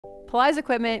Pilates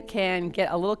equipment can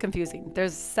get a little confusing.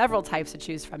 There's several types to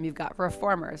choose from. You've got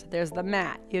reformers, there's the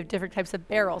mat, you have different types of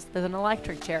barrels, there's an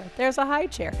electric chair, there's a high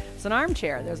chair, there's an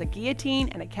armchair, there's a guillotine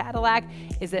and a Cadillac.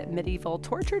 Is it medieval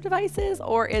torture devices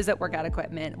or is it workout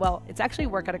equipment? Well, it's actually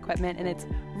workout equipment, and it's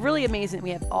really amazing.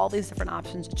 We have all these different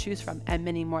options to choose from and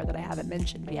many more that I haven't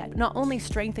mentioned yet. Not only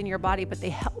strengthen your body, but they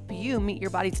help you meet your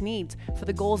body's needs for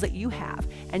the goals that you have,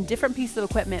 and different pieces of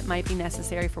equipment might be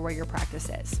necessary for where your practice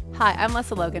is. Hi, I'm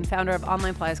Lesley Logan, founder of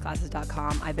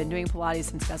OnlinePilatesClasses.com. I've been doing Pilates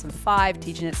since 2005,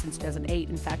 teaching it since 2008.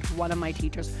 In fact, one of my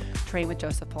teachers trained with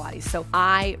Joseph Pilates. So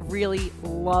I really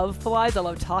love Pilates. I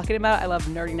love talking about it. I love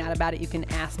nerding out about it. You can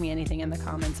ask me anything in the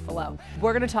comments below.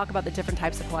 We're going to talk about the different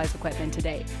types of Pilates equipment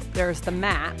today. There's the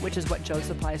mat, which is what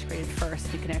Joseph Pilates created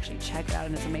first. You can actually check it out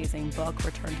in his amazing book,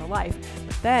 Return to Life.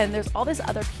 But then there's all these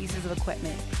other pieces of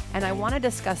equipment, and I want to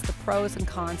discuss the pros and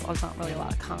cons. Well, there's not really a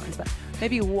lot of cons, but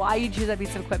maybe why you choose that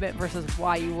piece of equipment versus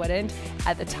why you wouldn't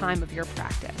at the time of your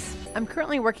practice. I'm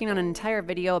currently working on an entire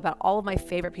video about all of my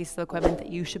favorite pieces of equipment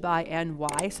that you should buy and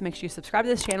why, so make sure you subscribe to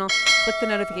this channel, click the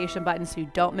notification button so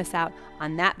you don't miss out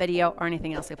on that video or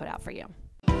anything else I put out for you.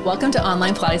 Welcome to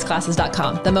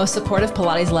OnlinePilatesClasses.com, the most supportive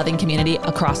Pilates-loving community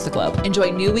across the globe. Enjoy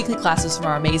new weekly classes from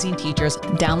our amazing teachers.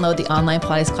 Download the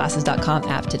OnlinePilatesClasses.com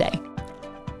app today.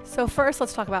 So first,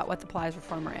 let's talk about what the Pilates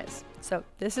reformer is. So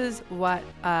this is what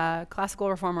a classical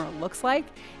reformer looks like.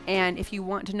 And if you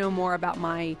want to know more about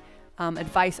my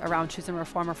advice around choosing a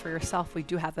reformer for yourself, we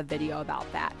do have a video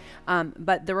about that.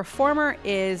 But the reformer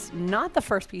is not the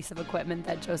first piece of equipment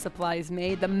that Joseph Pilates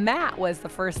made. The mat was the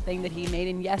first thing that he made,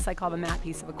 and yes, I call the mat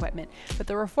piece of equipment. But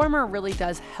the reformer really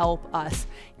does help us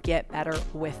get better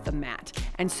with the mat.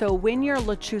 And so when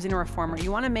you're choosing a reformer,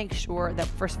 you want to make sure that,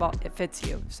 first of all, it fits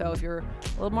you. So if you're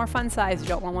a little more fun size, you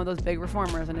don't want one of those big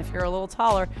reformers. And if you're a little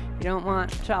taller, you don't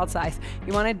want child size.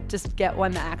 You want to just get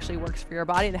one that actually works for your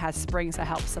body, that has springs that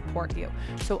help support you.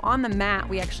 So on the mat,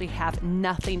 we actually have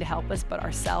nothing to help us but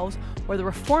ourselves, where the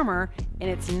reformer, in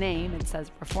its name, it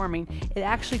says reforming, it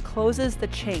actually closes the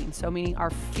chain. So meaning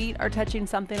our feet are touching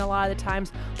something a lot of the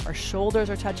times, our shoulders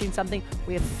are touching something,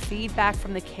 we have feedback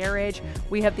from the carriage,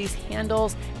 we have these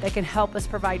handles that can help us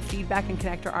provide feedback and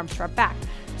connect our arms to our back.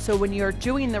 So when you're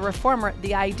doing the reformer,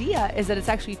 the idea is that it's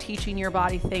actually teaching your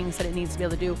body things that it needs to be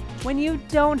able to do when you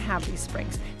don't have these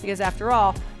springs. Because after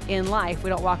all, in life, we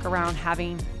don't walk around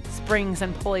having springs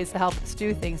and pulleys to help us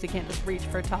do things. You can't just reach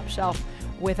for a top shelf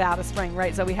without a spring,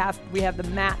 right? So we have the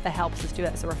mat that helps us do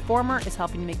that. So reformer is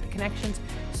helping you make the connections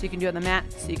so you can do it on the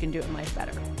mat, so you can do it in life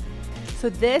better. So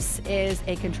this is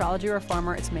a Contrology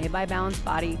reformer. It's made by Balanced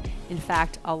Body. In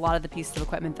fact, a lot of the pieces of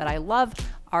equipment that I love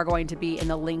are going to be in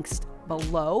the links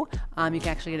below. You can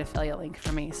actually get an affiliate link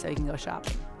for me so you can go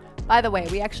shopping. By the way,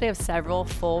 we actually have several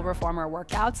full reformer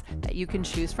workouts that you can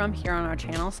choose from here on our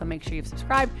channel, so make sure you've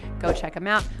subscribed, go check them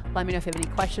out. Let me know if you have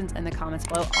any questions in the comments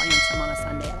below. I'll answer them on a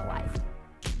Sunday at a live.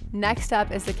 Next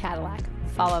up is the Cadillac.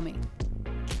 Follow me.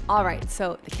 All right,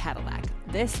 so the Cadillac.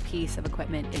 This piece of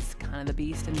equipment is kind of the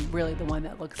beast, and really the one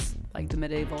that looks like the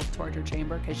medieval torture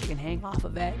chamber because you can hang off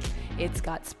of it. It's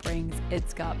got springs,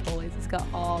 it's got pulleys, it's got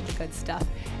all the good stuff,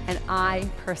 and I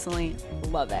personally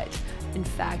love it. In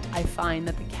fact, I find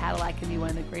that the Cadillac can be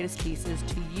one of the greatest pieces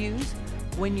to use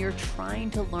when you're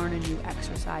trying to learn a new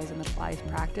exercise in the Pilates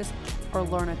practice or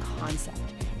learn a concept.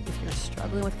 If you're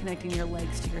struggling with connecting your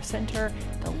legs to your center,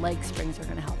 the leg springs are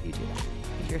going to help you do that.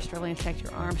 If you're struggling to connect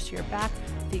your arms to your back,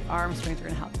 the arm springs are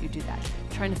going to help you do that.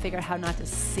 Trying to figure out how not to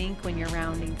sink when you're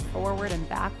rounding forward and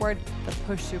backward, the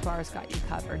push-through bars got you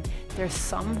covered. There's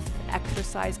some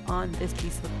exercise on this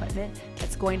piece of equipment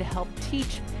that's going to help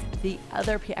teach the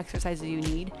other exercises you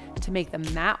need to make the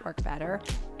mat work better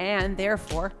and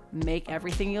therefore make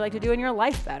everything you like to do in your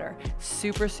life better.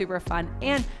 Super, super fun.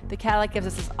 And the Cadillac gives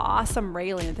us this awesome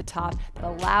railing at the top that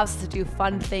allows us to do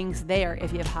fun things there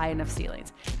if you have high enough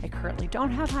ceilings. I currently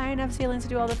don't have high enough ceilings to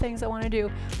do all the things I want to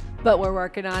do, but we're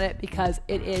working on it because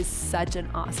it is such an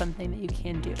awesome thing that you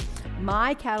can do.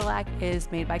 My Cadillac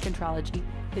is made by Contrology.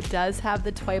 It does have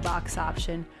the toy box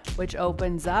option, which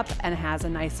opens up and has a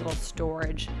nice little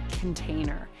storage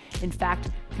container. In fact,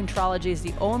 Contrology is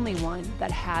the only one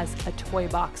that has a toy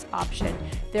box option.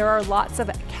 There are lots of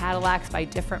Cadillacs by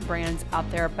different brands out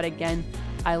there, but again,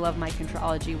 I love my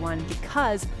Contrology one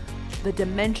because the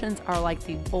dimensions are like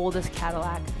the oldest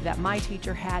Cadillac that my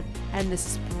teacher had, and the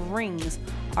springs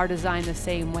are designed the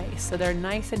same way. So they're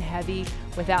nice and heavy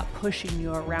without pushing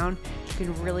you around. You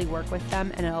can really work with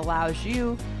them, and it allows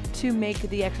you to make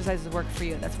the exercises work for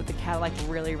you. That's what the Cadillac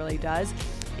really, really does.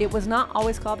 It was not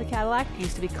always called the Cadillac. It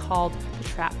used to be called the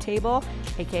trap table,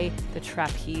 aka the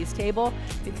trapeze table,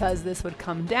 because this would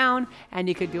come down and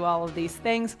you could do all of these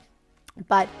things.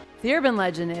 But the urban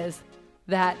legend is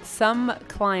that some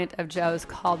client of Joe's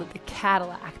called it the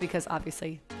Cadillac because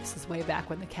obviously this is way back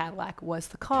when the Cadillac was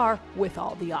the car with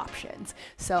all the options.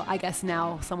 So I guess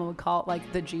now someone would call it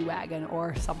like the G-Wagon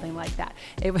or something like that.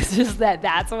 It was just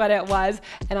that's what it was,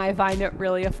 and I find it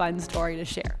really a fun story to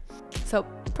share. So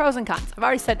pros and cons. I've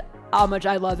already said how much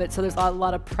I love it, so there's a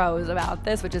lot of pros about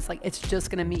this, which is like it's just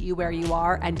gonna meet you where you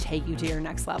are and take you to your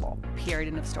next level, period,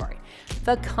 end of story.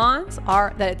 The cons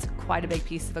are that it's quite a big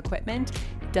piece of equipment.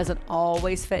 It doesn't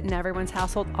always fit in everyone's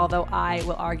household, although I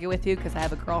will argue with you because I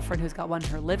have a girlfriend who's got one in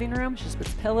her living room. She just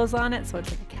puts pillows on it, so it's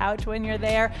like a couch when you're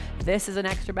there. This is an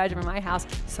extra bedroom in my house,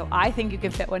 so I think you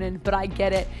can fit one in, but I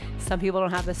get it. Some people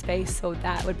don't have the space, so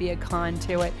that would be a con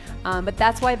to it. But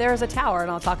that's why there's a tower,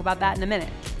 and I'll talk about that in a minute.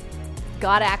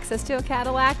 Got access to a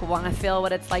Cadillac, want to feel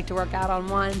what it's like to work out on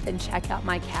one, then check out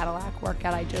my Cadillac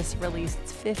workout I just released.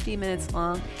 It's 50 minutes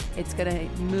long. It's going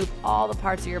to move all the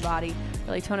parts of your body,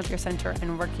 really tone up your center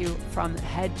and work you from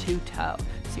head to toe.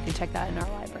 So you can check that in our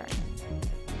library.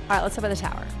 All right, let's talk about the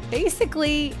tower.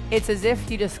 Basically, it's as if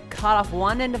you just cut off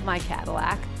one end of my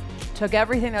Cadillac, took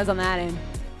everything that was on that end,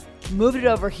 moved it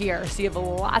over here. So you have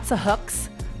lots of hooks,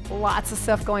 lots of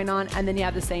stuff going on, and then you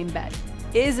have the same bed.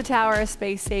 Is a tower a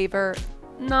space saver?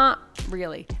 Not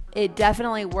really. It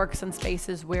definitely works in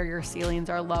spaces where your ceilings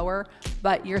are lower,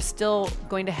 but you're still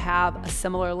going to have a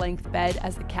similar length bed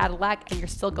as the Cadillac, and you're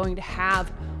still going to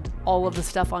have all of the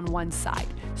stuff on one side.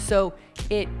 So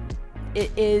it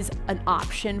is an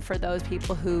option for those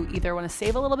people who either want to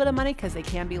save a little bit of money because they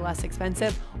can be less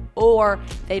expensive, or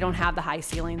they don't have the high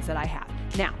ceilings that I have.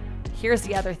 Now, here's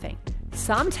the other thing.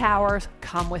 Some towers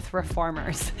come with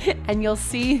reformers, and you'll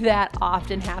see that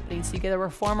often happening. So you get a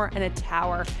reformer and a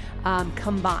tower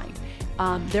combined.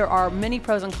 There are many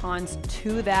pros and cons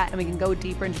to that, and we can go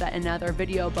deeper into that in another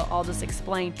video, but I'll just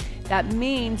explain. That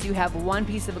means you have one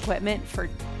piece of equipment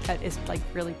that is like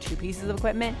really two pieces of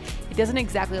equipment. It doesn't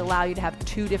exactly allow you to have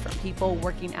two different people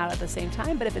working out at the same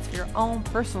time, but if it's for your own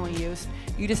personal use,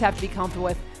 you just have to be comfortable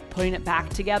with putting it back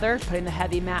together, putting the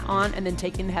heavy mat on, and then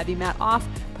taking the heavy mat off,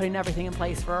 putting everything in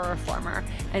place for a reformer.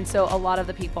 And so a lot of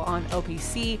the people on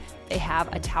OPC, they have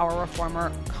a tower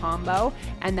reformer combo,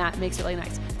 and that makes it really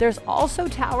nice. There's also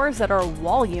towers that are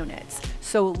wall units.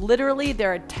 So literally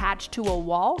they're attached to a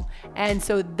wall. And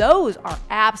so those are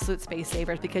absolute space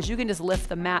savers because you can just lift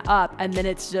the mat up and then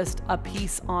it's just a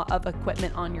piece of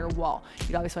equipment on your wall.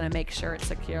 You'd always want to make sure it's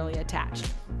securely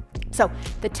attached. So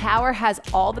the tower has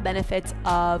all the benefits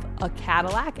of a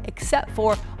Cadillac, except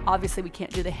for obviously we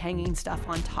can't do the hanging stuff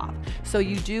on top. So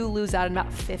you do lose out on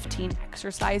about 15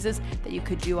 exercises that you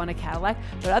could do on a Cadillac.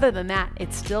 But other than that,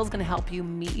 it still is going to help you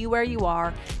meet you where you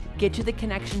are, get you the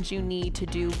connections you need to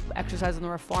do exercise on the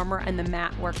reformer and the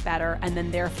mat work better, and then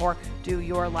therefore do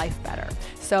your life better.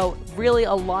 So really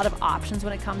a lot of options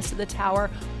when it comes to the tower.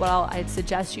 What I'd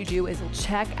suggest you do is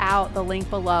check out the link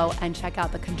below and check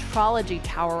out the Contrology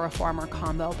Tower Reformer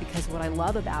combo, because what I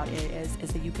love about it is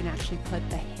that you can actually put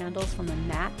the handles from the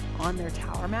mat on their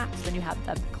tower mat. So then you have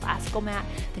the classical mat,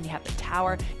 then you have the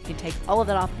tower, you can take all of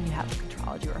that off and you have the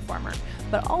Contrology Reformer.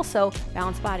 But also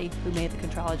Balanced Body, who made the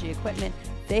Contrology equipment,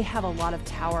 they have a lot of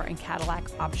tower and Cadillac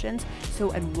options,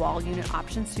 and wall unit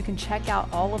options. So you can check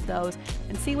out all of those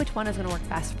and see which one is going to work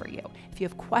best for you. If you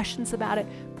have questions about it,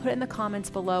 put it in the comments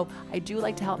below. I do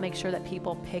like to help make sure that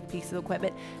people pick pieces of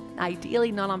equipment,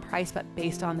 ideally not on price, but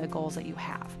based on the goals that you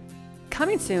have.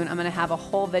 Coming soon, I'm going to have a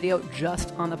whole video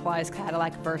just on the Pilates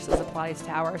Cadillac versus the Pilates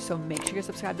Tower, so make sure you're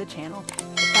subscribed to the channel,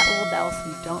 hit that little bell so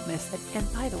you don't miss it.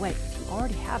 And by the way, if you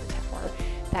already have a tower,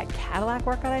 that Cadillac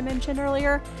workout I mentioned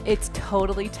earlier, it's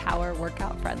totally tower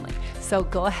workout friendly. So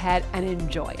go ahead and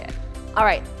enjoy it. All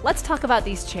right, let's talk about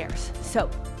these chairs.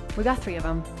 So we got 3 of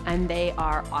them and they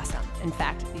are awesome. In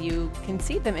fact, you can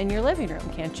see them in your living room,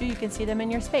 can't you? You can see them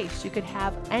in your space. You could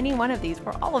have any one of these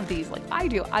or all of these like I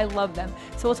do. I love them.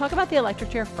 So we'll talk about the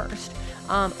electric chair first,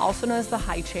 also known as the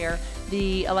high chair.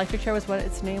 The electric chair was what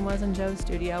its name was in Joe's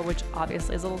studio, which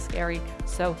obviously is a little scary,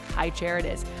 so high chair it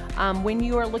is. When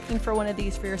you are looking for one of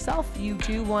these for yourself, you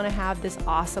do want to have this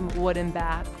awesome wooden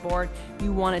backboard.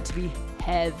 You want it to be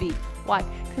heavy. Why?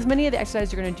 Because many of the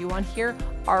exercises you're going to do on here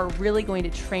are really going to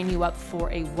train you up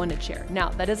for a Wunda chair. Now,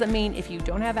 that doesn't mean if you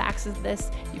don't have access to this,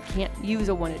 you can't use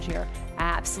a Wunda chair.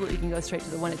 Absolutely, you can go straight to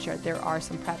the Wunda chair. There are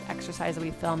some prep exercises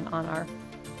we filmed on our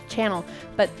channel,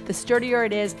 but the sturdier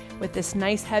it is with this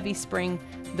nice heavy spring,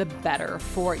 the better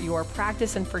for your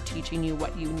practice and for teaching you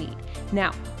what you need.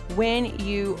 Now, when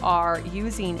you are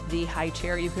using the high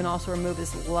chair, you can also remove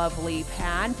this lovely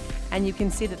pad And you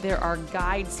can see that there are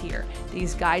guides here.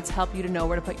 These guides help you to know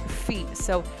where to put your feet.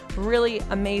 So really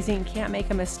amazing, can't make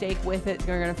a mistake with it.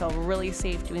 You're gonna feel really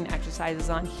safe doing the exercises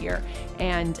on here,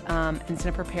 and it's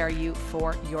gonna prepare you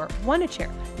for your Wunda chair.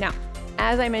 Now,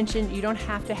 as I mentioned, you don't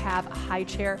have to have a high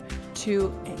chair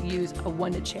to use a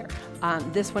Wunda chair.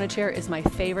 This Wunda chair is my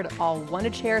favorite of all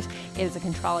Wunda chairs. It is a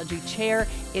Contrology chair.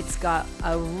 It's got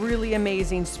a really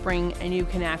amazing spring, and you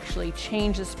can actually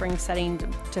change the spring setting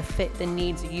to fit the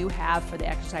needs you have for the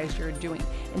exercise you're doing.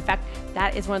 In fact,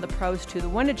 that is one of the pros to the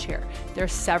Wunda chair.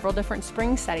 There's several different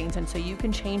spring settings, and so you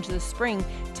can change the spring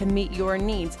to meet your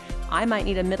needs. I might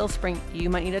need a middle spring, you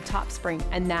might need a top spring,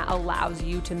 and that allows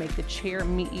you to make the chair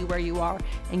meet you where you are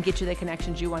and get you the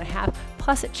connections you want to have.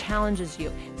 Plus, it challenges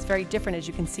you. It's very different, as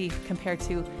you can see, compared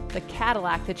to the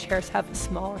Cadillac. The chairs have a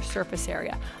smaller surface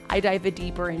area. I dive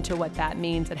deeper into what that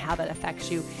means and how that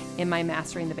affects you in my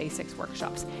Mastering the Basics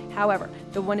workshops. However,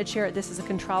 the Wunda chair, this is a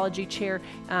Contrology chair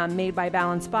made by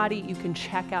Balanced Body. You can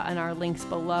check out in our links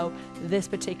below this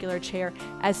particular chair.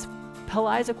 As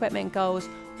Pilates equipment goes,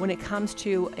 when it comes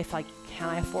to can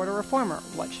I afford a reformer?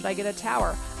 What should I get a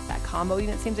tower? That combo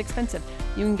unit seems expensive.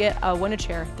 You can get a Wunda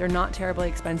chair. They're not terribly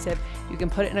expensive. You can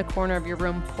put it in a corner of your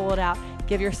room, pull it out,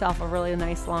 give yourself a really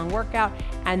nice long workout,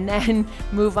 and then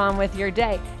move on with your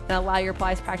day and allow your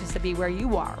Pilates practice to be where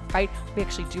you are, right? We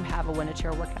actually do have a Wunda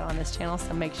chair workout on this channel,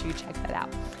 so make sure you check that out.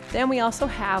 Then we also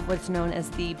have what's known as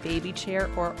the baby chair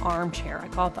or armchair. I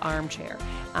call it the armchair.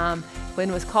 When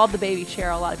it was called the baby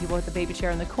chair, a lot of people put the baby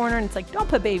chair in the corner, and it's like, don't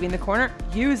put baby in the corner,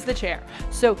 use the chair.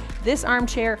 So this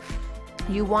armchair,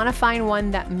 you want to find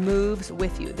one that moves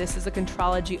with you. This is a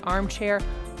Contrology armchair.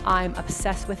 I'm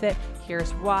obsessed with it.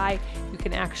 Here's why. You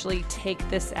can actually take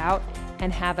this out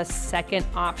and have a second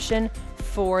option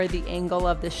for the angle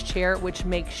of this chair, which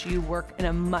makes you work in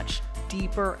a much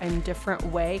deeper and different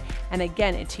way. And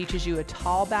again, it teaches you a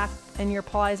tall back in your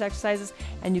Pilates exercises,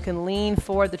 and you can lean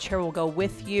forward. The chair will go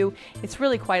with you. It's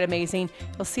really quite amazing.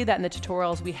 You'll see that in the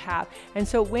tutorials we have. And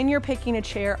so when you're picking a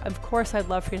chair, of course, I'd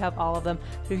love for you to have all of them.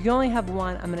 But if you only have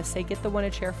one, I'm going to say get the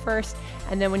Wunda chair first.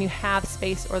 And then when you have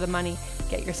space or the money,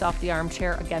 get yourself the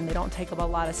armchair. Again, they don't take up a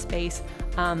lot of space.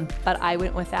 But I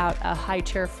went without a high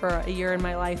chair for a year in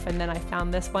my life, and then I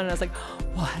found this one, and I was like,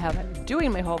 what have I been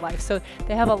doing my whole life? So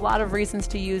they have a lot of reasons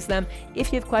to use them.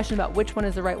 If you have questions about which one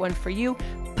is the right one for you,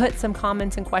 put some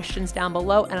comments and questions down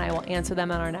below, and I will answer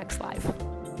them on our next live.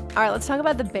 All right, let's talk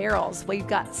about the barrels. We've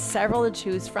got several to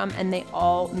choose from, and they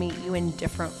all meet you in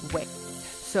different ways.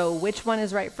 So which one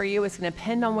is right for you? It's going to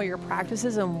depend on where your practice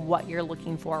is and what you're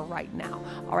looking for right now.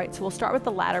 All right, so we'll start with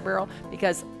the ladder barrel,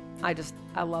 because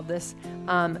I love this.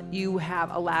 You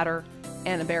have a ladder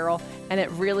and a barrel, and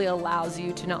it really allows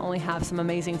you to not only have some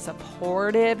amazing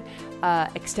supportive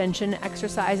extension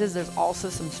exercises, there's also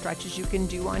some stretches you can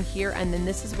do on here, and then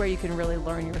this is where you can really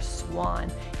learn your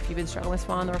swan. If you've been struggling with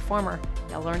swan on the reformer,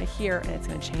 you'll learn it here, and it's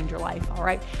going to change your life. All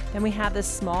right, then we have this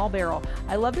small barrel.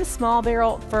 I love this small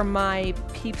barrel for my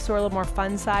peeps who are a little more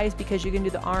fun size, because you can do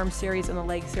the arm series and the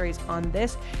leg series on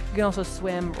this. You can also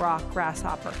swim, rock,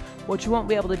 grasshopper. What you won't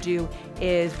be able to do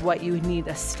is what you need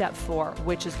a step for,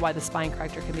 which is why the spine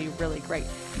corrector can be really great.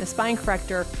 The spine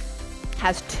corrector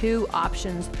has two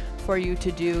options for you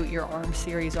to do your arm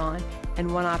series on,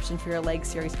 and one option for your leg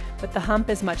series, but the hump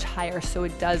is much higher, so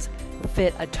it does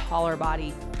fit a taller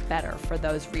body better for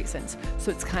those reasons.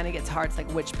 So it's kind of gets hard. It's like,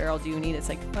 which barrel do you need? It's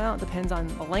like, well, it depends on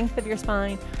the length of your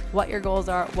spine, what your goals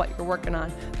are, what you're working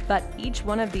on. But each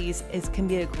one of these can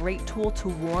be a great tool to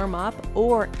warm up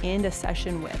or end a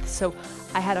session with. So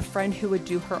I had a friend who would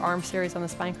do her arm series on the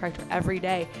spine corrector every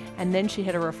day, and then she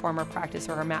hit a reformer practice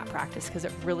or her mat practice, because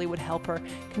it really would help her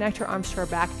connect her arms to her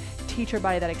back, teach her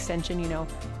body that extension. You know,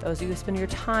 those of you who spend your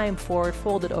time forward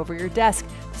folded over your desk,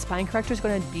 the spine corrector is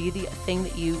going to be the thing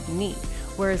that you need.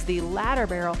 Whereas the ladder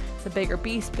barrel is a bigger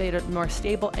beast, more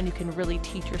stable, and you can really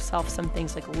teach yourself some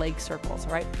things like leg circles,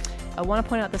 right? I want to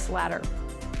point out this ladder.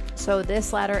 So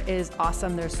this ladder is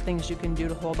awesome. There's things you can do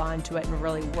to hold on to it and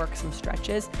really work some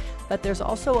stretches. But there's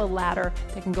also a ladder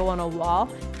that can go on a wall.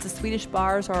 The Swedish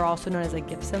bars are also known as a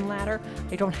Gibson ladder.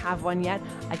 I don't have one yet.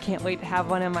 I can't wait to have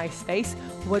one in my space.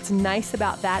 What's nice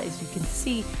about that is you can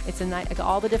see it's like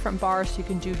all the different bars, so you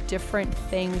can do different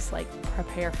things like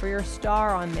prepare for your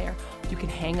star on there. You can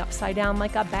hang upside down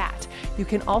like a bat. You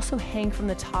can also hang from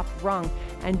the top rung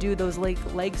and do those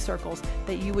leg circles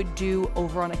that you would do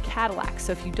over on a Cadillac.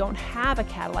 So if you don't have a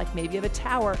Cadillac, maybe you have a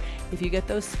tower, if you get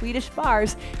those Swedish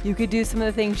bars, you could do some of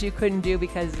the things you couldn't do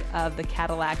because of the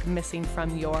Cadillac missing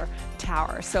from your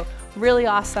tower. So really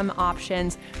awesome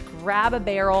options. Grab a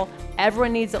barrel.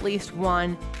 Everyone needs at least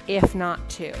one, if not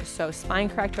two. So spine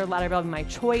corrector, ladder barrel would be my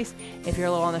choice. If you're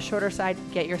a little on the shorter side,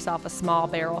 get yourself a small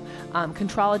barrel.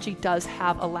 Contrology does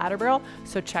have a ladder barrel,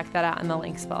 so check that out in the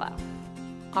links below.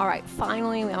 All right,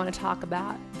 finally, we want to talk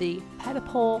about the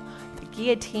pedipole, the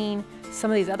guillotine,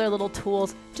 some of these other little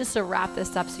tools, just to wrap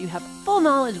this up so you have full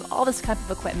knowledge of all this type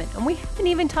of equipment. And we haven't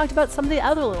even talked about some of the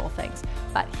other little things,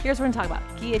 but here's what I'm talking about.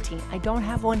 Guillotine, I don't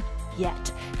have one yet.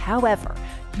 However,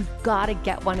 you've got to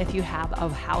get one if you have a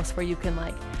house where you can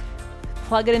like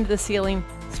plug it into the ceiling,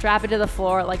 strap it to the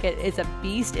floor. Like it's a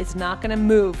beast. It's not going to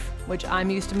move, which I'm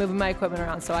used to moving my equipment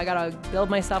around. So I got to build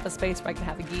myself a space where I can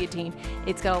have a guillotine.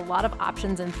 It's got a lot of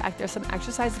options. In fact, there's some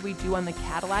exercises we do on the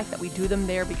Cadillac that we do them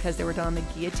there because they were done on the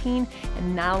guillotine,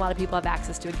 and not a lot of people have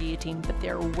access to a guillotine, but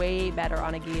they're way better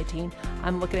on a guillotine.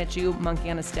 I'm looking at you, monkey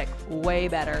on a stick, way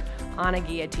better on a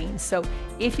guillotine. So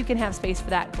if you can have space for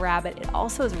that, grab it. It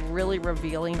also is really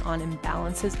revealing on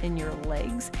imbalances in your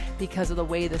legs because of the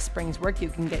way the springs work. You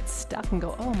can get stuck and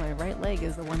go, oh, my right leg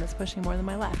is the one that's pushing more than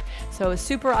my left. So a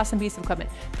super awesome piece of equipment.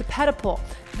 The pedipole.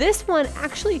 This one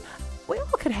actually we all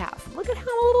could have. Look at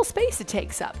how little space it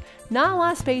takes up. Not a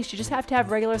lot of space. You just have to have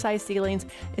regular sized ceilings.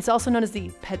 It's also known as the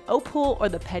pedopole or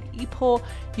the pedipole.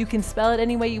 You can spell it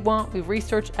any way you want. We've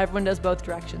researched, everyone does both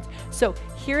directions. So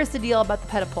here's the deal about the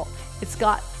pedipole. It's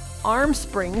got arm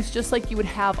springs just like you would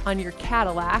have on your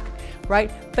Cadillac,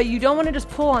 right? But you don't want to just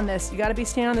pull on this. You got to be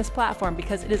standing on this platform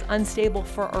because it is unstable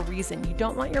for a reason. You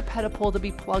don't want your pedipole to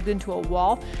be plugged into a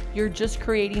wall. You're just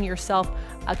creating yourself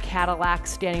a Cadillac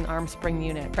standing arm spring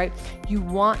unit, right? You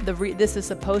want this is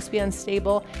supposed to be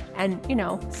unstable and, you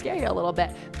know, scare you a little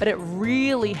bit, but it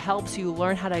really helps you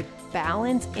learn how to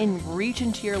balance and reach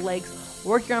into your legs,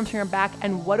 work your arms to your back.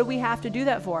 And what do we have to do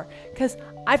that for? Because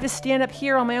I have to stand up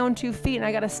here on my own 2 feet and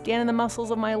I got to stand in the muscles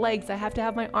of my legs. I have to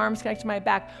have my arms connected to my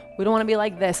back. We don't want to be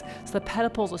like this. So the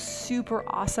pedipole is a super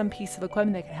awesome piece of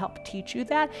equipment that can help teach you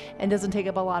that and doesn't take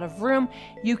up a lot of room.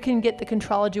 You can get the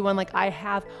Contrology one like I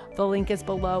have. The link is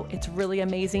below. It's really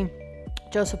amazing.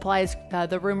 Joseph Pilates,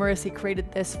 the rumor is he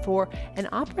created this for an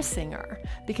opera singer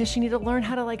because she needed to learn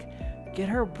how to like get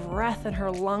her breath and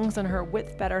her lungs and her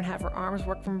width better and have her arms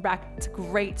work from her back. It's a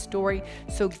great story.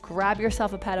 So grab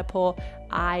yourself a pedipole.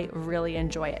 I really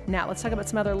enjoy it. Now let's talk about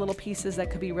some other little pieces that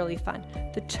could be really fun.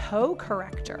 The toe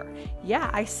corrector. Yeah,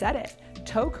 I said it.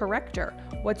 Toe corrector.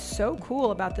 What's so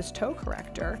cool about this toe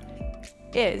corrector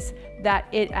is that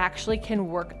it actually can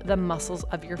work the muscles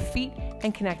of your feet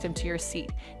and connect them to your seat.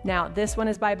 Now, this one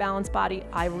is by Balance Body.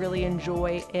 I really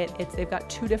enjoy it. They've got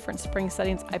 2 different spring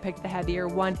settings. I picked the heavier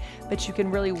one, but you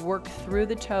can really work through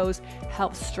the toes,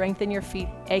 help strengthen your feet,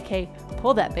 aka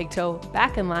pull that big toe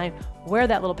back in line where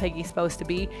that little piggy's supposed to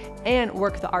be, and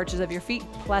work the arches of your feet,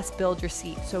 plus build your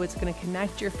seat. So it's gonna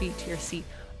connect your feet to your seat.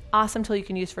 Awesome tool you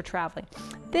can use for traveling.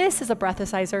 This is a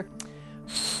Breath-A-Cizer.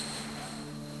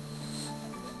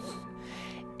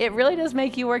 It really does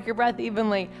make you work your breath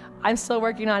evenly. I'm still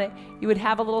working on it. You would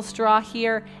have a little straw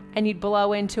here and you'd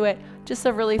blow into it. Just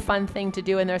a really fun thing to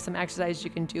do. And there's some exercises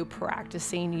you can do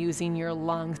practicing using your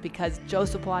lungs because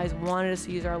Joseph Pilates wanted us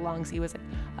to use our lungs. He was like,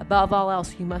 above all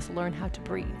else, you must learn how to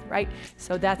breathe, right?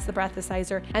 So that's the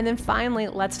Breath-A-Cizer. And then finally,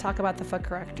 let's talk about the foot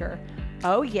corrector.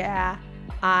 Oh yeah,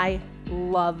 I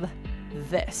love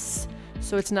this.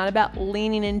 So it's not about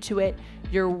leaning into it.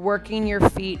 You're working your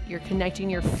feet, you're connecting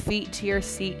your feet to your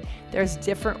seat. There's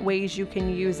different ways you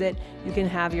can use it. You can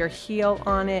have your heel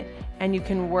on it and you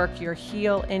can work your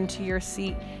heel into your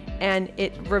seat and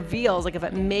it reveals, like if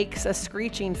it makes a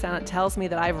screeching sound, it tells me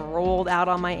that I've rolled out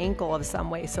on my ankle of some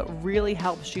way. So it really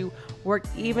helps you work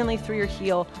evenly through your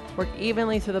heel, work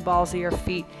evenly through the balls of your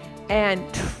feet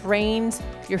and trains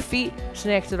your feet to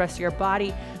connect to the rest of your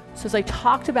body. So as I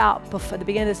talked about before at the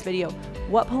beginning of this video,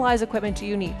 what Pilates equipment do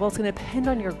you need? Well, it's going to depend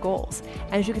on your goals.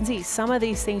 And as you can see, some of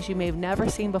these things you may have never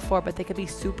seen before, but they could be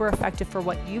super effective for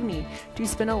what you need. Do you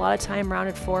spend a lot of time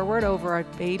rounded forward over a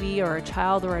baby or a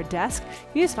child or a desk?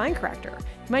 You use spine corrector.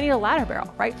 You might need a ladder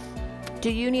barrel, right? Do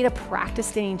you need to practice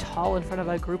standing tall in front of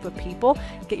a group of people?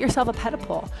 Get yourself a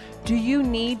pedipole. Do you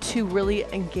need to really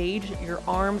engage your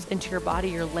arms into your body,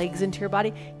 your legs into your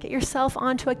body? Get yourself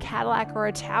onto a Cadillac or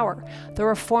a tower. The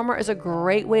reformer is a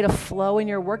great way to flow in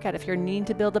your workout if you're needing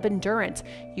to build up endurance.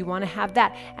 You want to have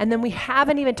that. And then we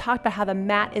haven't even talked about how the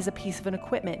mat is a piece of an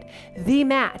equipment. The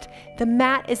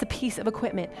mat is a piece of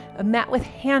equipment. A mat with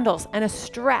handles and a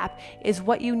strap is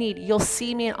what you need. You'll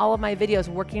see me in all of my videos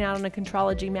working out on a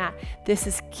Contrology mat. This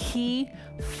is key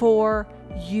for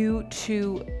you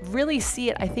to really see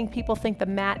it. I think people think the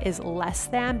mat is less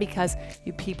than because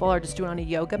you people are just doing on a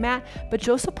yoga mat, but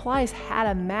Joseph Pilates had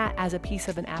a mat as a piece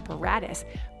of an apparatus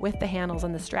with the handles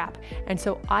and the strap. And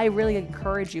so I really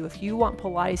encourage you, if you want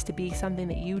Pilates to be something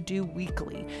that you do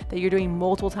weekly, that you're doing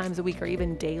multiple times a week or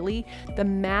even daily, the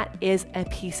mat is a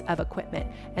piece of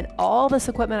equipment. And all this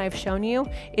equipment I've shown you,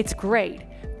 it's great,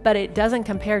 but it doesn't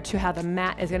compare to how the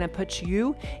mat is going to put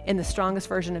you in the strongest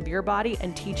version of your body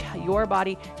and teach your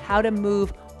body how to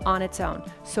move on its own.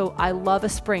 So I love a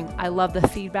spring. I love the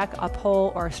feedback a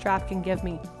pole or a strap can give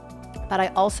me.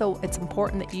 But it's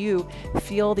important that you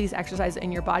feel these exercises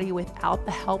in your body without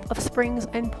the help of springs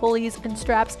and pulleys and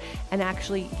straps, and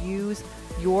actually use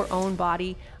your own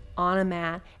body on a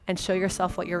mat and show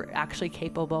yourself what you're actually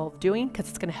capable of doing, because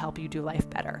it's going to help you do life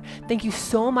better. Thank you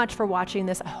so much for watching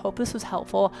this. I hope this was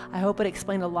helpful. I hope it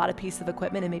explained a lot of pieces of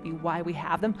equipment and maybe why we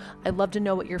have them. I'd love to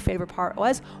know what your favorite part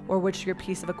was, or which your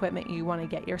piece of equipment you want to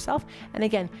get yourself. And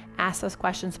again, ask those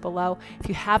questions below. If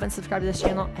you haven't subscribed to this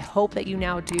channel, I hope that you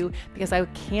now do, because I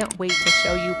can't wait to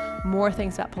show you more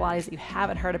things about Pilates that you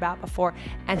haven't heard about before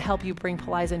and help you bring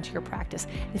Pilates into your practice.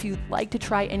 If you'd like to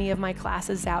try any of my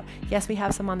classes out, yes, we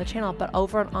have some on the channel, but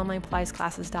over at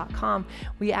onlinepilatesclasses.com,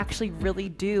 we actually really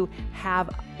do have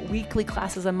weekly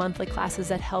classes and monthly classes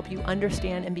that help you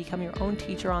understand and become your own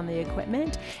teacher on the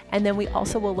equipment. And then we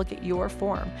also will look at your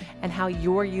form and how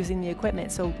you're using the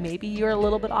equipment. So maybe you're a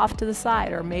little bit off to the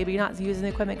side, or maybe you're not using the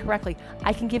equipment correctly.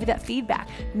 I can give you that feedback.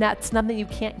 And that's something you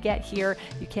can't get here.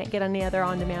 You can't get any other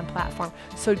on-demand platform.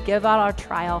 So give out our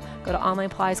trial. Go to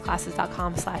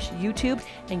onlinepilatesclasses.com/YouTube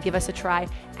and give us a try.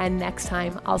 And next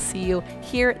time I'll see you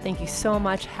here. Thank you so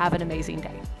much. Have an amazing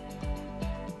day.